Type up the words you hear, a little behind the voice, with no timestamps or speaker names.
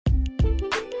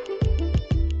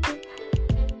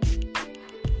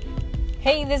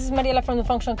Hey, this is Mariela from The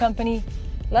Functional Company.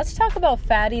 Let's talk about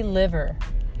fatty liver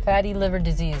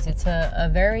disease. It's a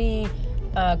very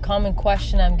common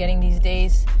question I'm getting these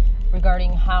days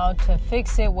regarding how to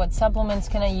fix it, what supplements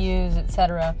can I use,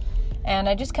 etc. And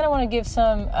I just kind of want to give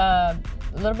some a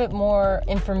little bit more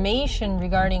information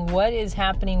regarding what is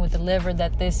happening with the liver,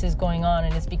 that this is going on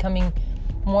and it's becoming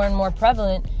more and more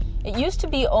prevalent. It used to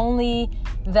be only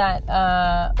that,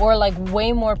 or like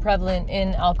way more prevalent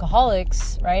in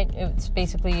alcoholics, right? It's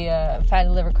basically fatty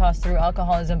liver caused through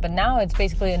alcoholism, but now it's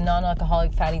basically a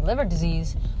non-alcoholic fatty liver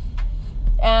disease.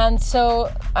 And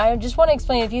so I just want to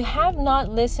explain, if you have not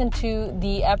listened to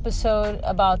the episode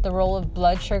about the role of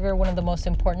blood sugar, one of the most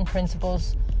important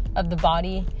principles of the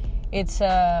body, it's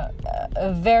a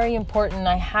very important.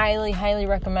 I highly, highly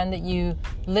recommend that you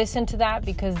listen to that,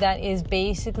 because that is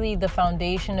basically the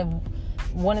foundation of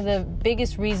one of the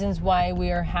biggest reasons why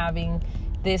we are having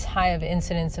this high of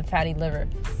incidence of fatty liver.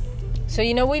 So,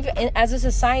 we've, as a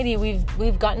society,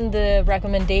 we've gotten the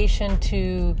recommendation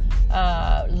to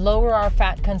lower our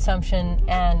fat consumption,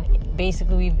 and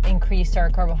basically we've increased our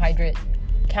carbohydrate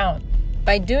count.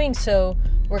 By doing so,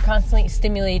 we're constantly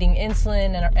stimulating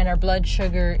insulin, and our blood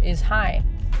sugar is high.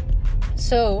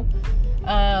 So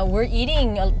we're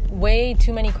eating way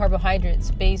too many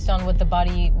carbohydrates based on what the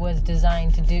body was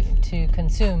designed to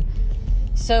consume.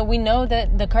 So we know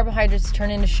that the carbohydrates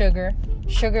turn into sugar.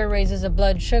 Sugar raises a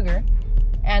blood sugar,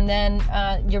 and then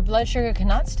your blood sugar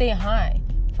cannot stay high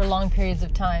for long periods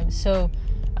of time. So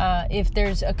if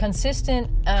there's a consistent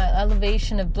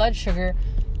elevation of blood sugar,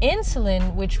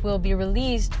 insulin, which will be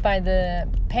released by the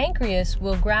pancreas,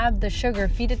 will grab the sugar,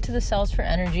 feed it to the cells for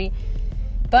energy.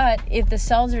 But if the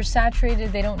cells are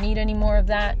saturated, they don't need any more of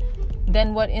that,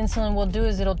 then what insulin will do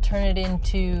is it'll turn it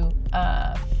into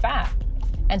fat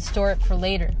and store it for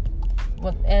later.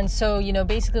 And so,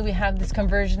 basically we have this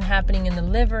conversion happening in the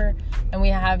liver, and we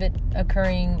have it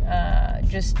occurring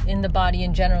just in the body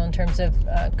in general, in terms of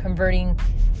converting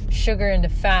sugar into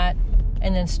fat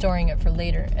and then storing it for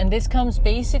later. And this comes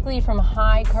basically from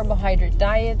high carbohydrate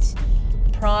diets,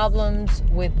 problems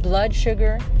with blood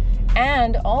sugar,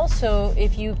 and also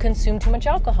if you consume too much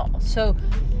alcohol. So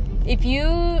if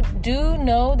you do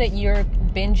know that you're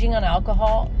binging on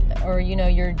alcohol, or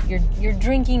you're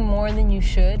drinking more than you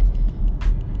should,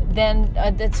 then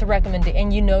that's a recommendation,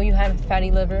 and you have fatty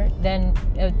liver, then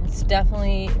it's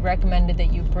definitely recommended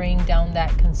that you bring down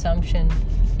that consumption.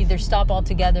 Either stop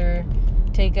altogether,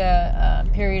 take a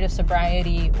period of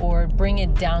sobriety, or bring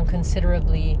it down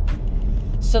considerably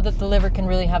so that the liver can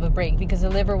really have a break, because the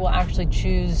liver will actually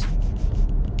choose,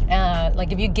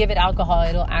 if you give it alcohol,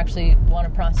 it'll actually want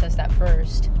to process that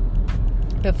first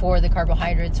before the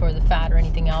carbohydrates or the fat or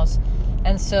anything else.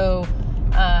 And so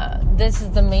this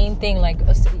is the main thing.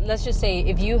 Let's just say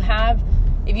if you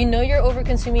know you're over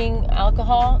consuming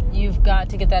alcohol, you've got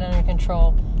to get that under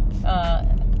control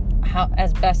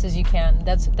as best as you can.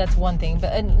 That's one thing.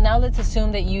 But now let's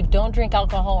assume that you don't drink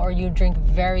alcohol, or you drink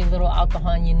very little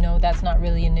alcohol, and that's not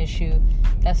really an issue.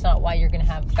 That's not why you're going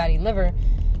to have fatty liver.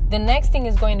 The next thing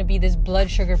is going to be this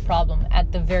blood sugar problem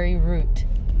at the very root.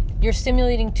 You're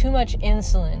stimulating too much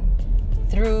insulin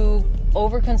through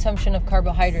overconsumption of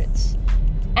carbohydrates,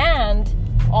 and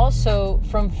also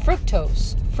from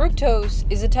fructose. Fructose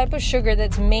is a type of sugar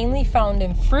that's mainly found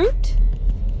in fruit,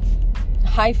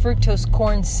 high fructose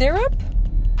corn syrup,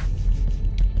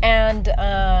 and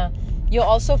you'll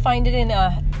also find it in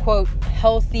a, quote,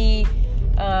 healthy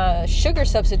sugar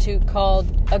substitute called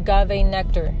agave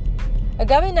nectar.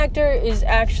 Agave nectar is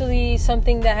actually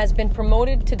something that has been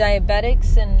promoted to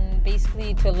diabetics and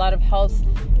basically to a lot of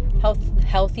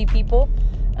healthy people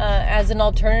as an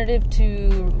alternative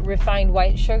to refined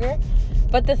white sugar.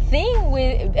 But the thing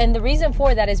and the reason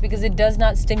for that is because it does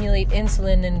not stimulate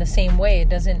insulin in the same way. It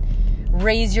doesn't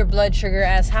raise your blood sugar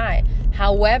as high.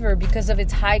 However, because of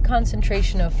its high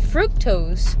concentration of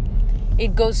fructose,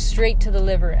 it goes straight to the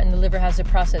liver, and the liver has to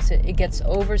process it. It gets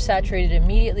oversaturated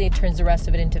immediately. It turns the rest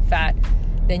of it into fat.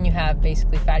 Then you have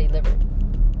basically fatty liver.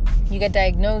 You get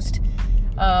diagnosed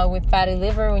with fatty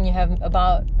liver when you have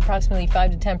about approximately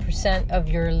 5 to 10% of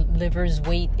your liver's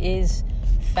weight is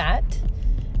fat.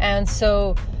 And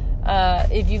so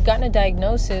if you've gotten a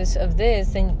diagnosis of this,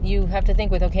 then you have to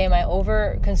think with, okay, am I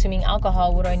over consuming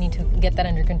alcohol? What do I need to get that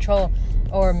under control?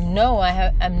 Or no,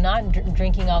 I'm not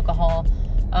drinking alcohol,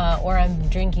 or I'm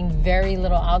drinking very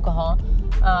little alcohol.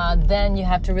 Then you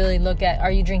have to really look at,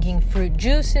 are you drinking fruit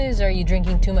juices? Are you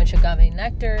drinking too much agave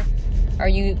nectar? Are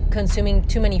you consuming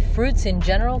too many fruits in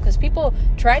general? Because people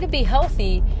try to be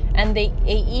healthy and they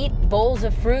eat bowls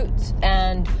of fruits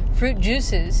and fruit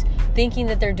juices thinking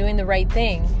that they're doing the right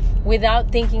thing.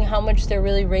 without thinking how much they're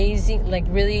really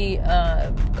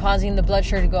causing the blood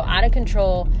sugar to go out of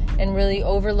control and really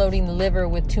overloading the liver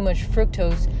with too much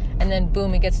fructose, and then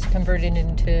boom, it gets converted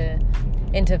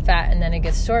into fat, and then it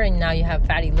gets stored, and now you have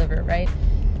fatty liver, right?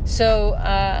 So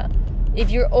if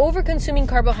you're over consuming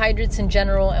carbohydrates in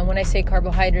general, and when I say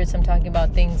carbohydrates, I'm talking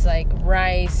about things like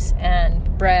rice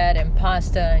and bread and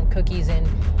pasta and cookies and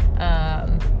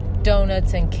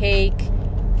donuts and cake,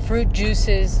 fruit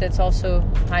juices, that's also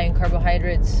high in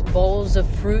carbohydrates, bowls of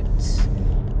fruits,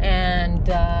 and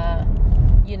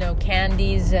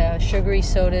candies, sugary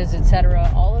sodas,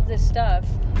 etc. All of this stuff,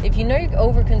 if you know you're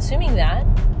over consuming that,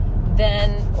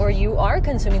 then, or you are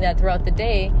consuming that throughout the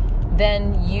day,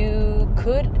 then you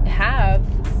could have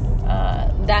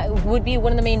that would be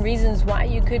one of the main reasons why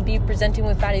you could be presenting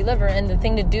with fatty liver. And the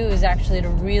thing to do is actually to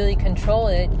really control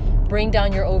it, bring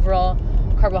down your overall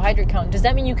carbohydrate count. Does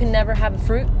that mean you can never have a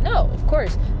fruit? No, of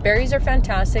course. Berries are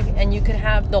fantastic, and you could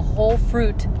have the whole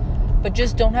fruit, but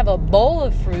just don't have a bowl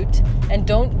of fruit and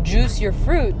don't juice your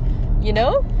fruit,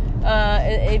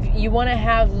 If you want to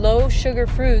have low sugar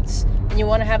fruits, and you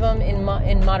want to have them in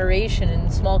moderation, in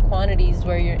small quantities,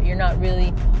 where you're not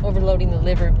really overloading the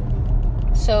liver.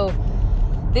 So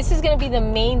this is going to be the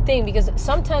main thing, because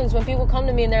sometimes when people come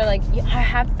to me and they're like, I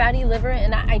have fatty liver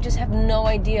and I just have no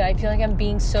idea. I feel like I'm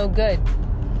being so good.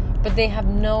 But they have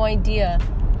no idea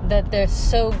that they're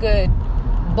so good.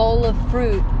 Bowl of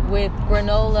fruit with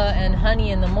granola and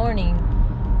honey in the morning,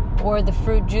 or the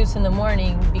fruit juice in the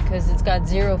morning, because it's got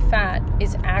zero fat,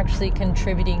 is actually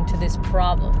contributing to this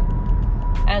problem.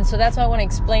 And so that's why I want to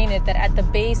explain it, that at the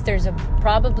base there's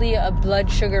probably a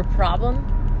blood sugar problem,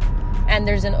 and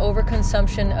there's an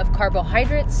overconsumption of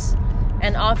carbohydrates,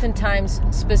 and oftentimes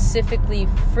specifically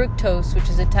fructose, which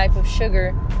is a type of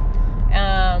sugar.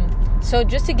 So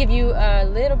just to give you a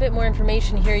little bit more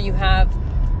information here, you have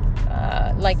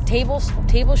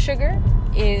table sugar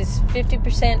is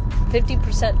 50%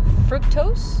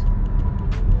 fructose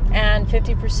and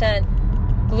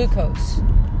 50% glucose.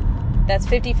 That's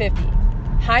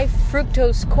 50-50. High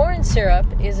fructose corn syrup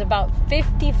is about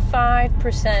 55%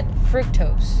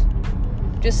 fructose,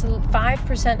 just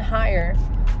 5% higher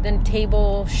than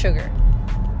table sugar,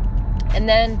 and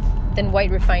then white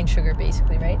refined sugar,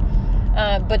 basically, right?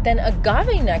 But then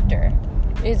agave nectar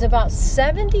is about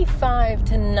 75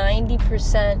 to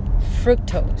 90%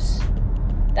 fructose.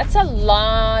 That's a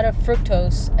lot of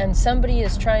fructose, and somebody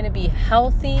is trying to be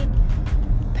healthy,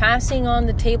 passing on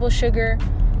the table sugar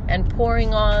and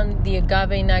pouring on the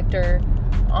agave nectar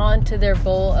onto their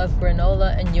bowl of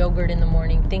granola and yogurt in the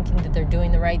morning, thinking that they're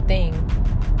doing the right thing,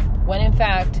 when in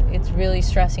fact it's really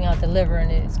stressing out the liver,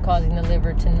 and it's causing the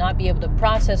liver to not be able to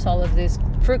process all of this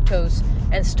fructose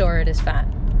and store it as fat.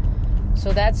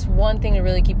 So that's one thing to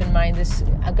really keep in mind. This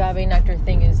agave nectar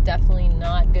thing is definitely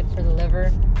not good for the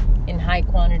liver in high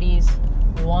quantities.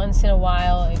 Once in a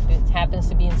while, if it happens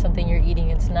to be in something you're eating,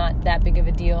 it's not that big of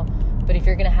a deal. But if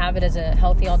you're going to have it as a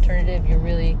healthy alternative, you're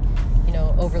really,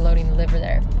 overloading the liver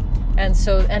there.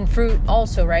 And fruit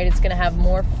also, right? It's going to have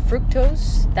more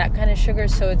fructose, that kind of sugar,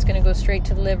 so it's going to go straight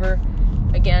to the liver.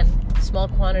 Again, small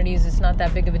quantities, it's not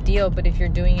that big of a deal, but if you're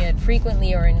doing it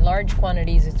frequently or in large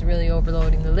quantities, it's really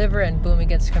overloading the liver, and boom, it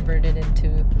gets converted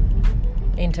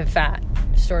into fat,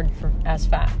 stored as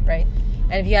fat, right?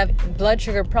 And if you have blood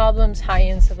sugar problems, high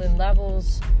insulin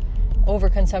levels,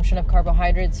 overconsumption of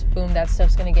carbohydrates, boom, that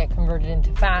stuff's going to get converted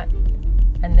into fat,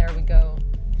 and there we go,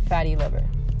 fatty liver.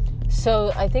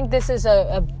 So I think this is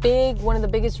one of the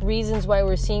biggest reasons why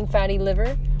we're seeing fatty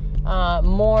liver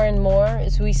more and more,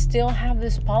 is we still have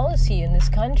this policy in this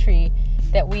country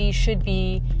that we should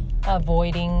be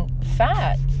avoiding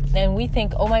fat. And we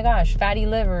think, oh my gosh, fatty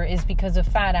liver is because of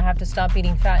fat, I have to stop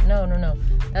eating fat. No.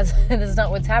 That's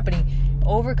not what's happening.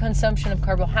 Overconsumption of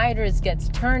carbohydrates gets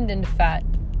turned into fat.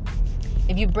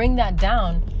 If you bring that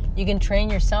down, you can train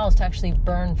your cells to actually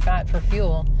burn fat for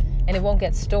fuel, and it won't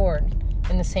get stored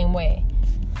in the same way.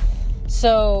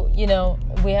 So,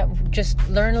 we have just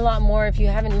learn a lot more. If you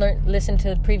haven't listened to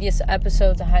the previous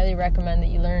episodes, I highly recommend that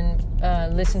you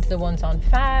listen to the ones on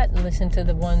fat, listen to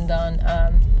the ones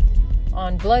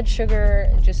on blood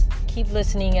sugar. Just keep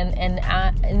listening, and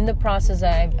in the process,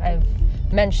 I've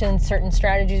mentioned certain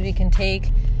strategies we can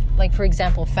take, like for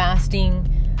example, fasting,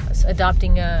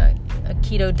 adopting a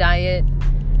keto diet.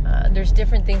 There's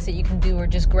different things that you can do, or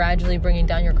just gradually bringing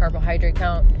down your carbohydrate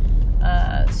count.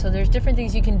 So there's different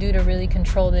things you can do to really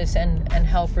control this and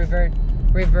help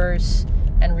reverse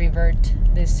and revert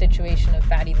this situation of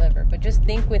fatty liver. But just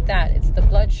think with that, it's the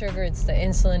blood sugar, it's the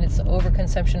insulin, it's the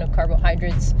overconsumption of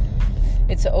carbohydrates,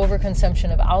 it's the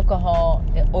overconsumption of alcohol,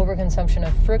 the overconsumption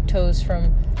of fructose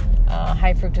from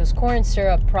high fructose corn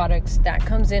syrup products. That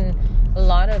comes in a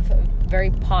lot of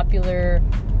very popular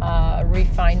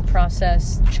refined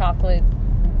processed chocolate,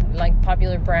 like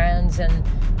popular brands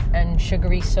and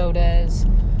sugary sodas.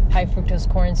 High fructose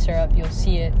corn syrup, you'll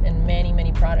see it in many,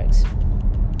 many products.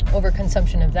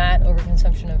 Overconsumption of that,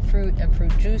 overconsumption of fruit and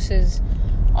fruit juices,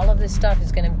 all of this stuff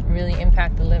is going to really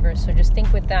impact the liver. So just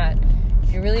think with that.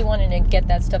 If you're really wanting to get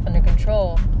that stuff under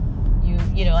control,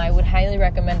 you know, I would highly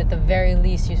recommend at the very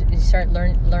least you start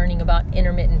learning about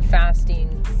intermittent fasting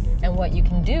and what you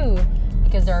can do,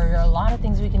 because there are a lot of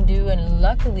things we can do, and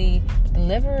luckily the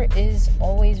liver is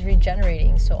always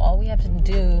regenerating. So all we have to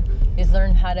do is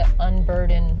learn how to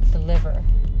unburden the liver,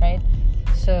 right?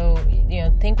 So, you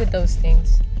know, think with those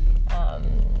things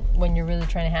when you're really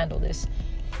trying to handle this.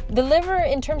 The liver,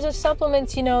 in terms of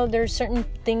supplements, you know, there's certain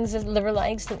things that the liver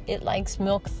likes. It likes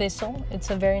milk thistle. It's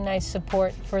a very nice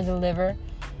support for the liver.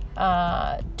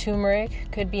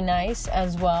 Turmeric could be nice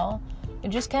as well. It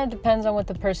just kind of depends on what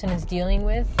the person is dealing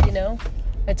with, you know.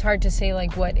 It's hard to say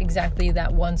like what exactly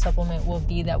that one supplement will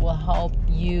be that will help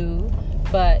you.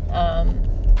 But,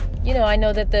 you know, I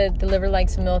know that the liver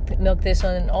likes milk thistle.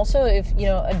 And also, if, you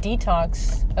know,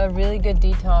 a really good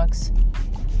detox,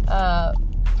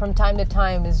 from time to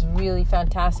time is really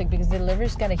fantastic, because the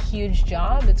liver's got a huge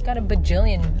job. It's got a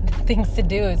bajillion things to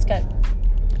do. It's got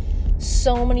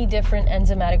so many different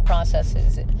enzymatic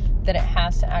processes that it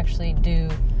has to actually do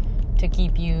to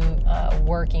keep you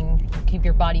working, keep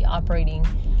your body operating.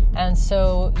 And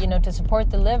so, you know, to support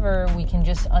the liver, we can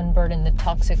just unburden the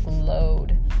toxic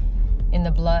load in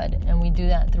the blood, and we do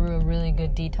that through a really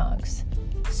good detox.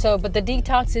 So, but the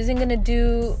detox isn't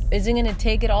going to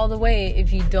take it all the way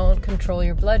if you don't control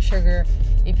your blood sugar,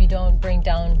 if you don't bring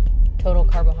down total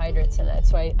carbohydrates. And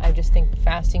that's why I just think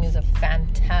fasting is a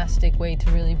fantastic way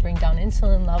to really bring down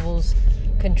insulin levels,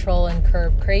 control and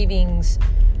curb cravings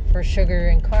for sugar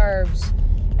and carbs.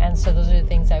 And so those are the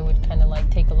things I would kind of like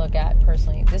take a look at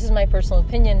personally. This is my personal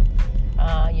opinion.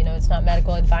 You know, it's not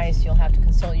medical advice. You'll have to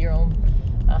consult your own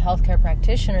healthcare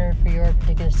practitioner for your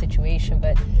particular situation,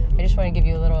 but I just want to give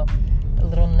you a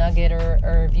little nugget or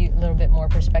a little bit more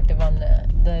perspective on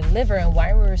the liver and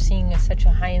why we're seeing such a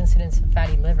high incidence of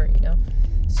fatty liver, you know.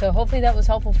 So hopefully that was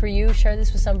helpful for you. Share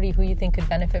this with somebody who you think could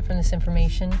benefit from this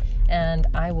information, and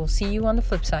I will see you on the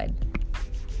flip side.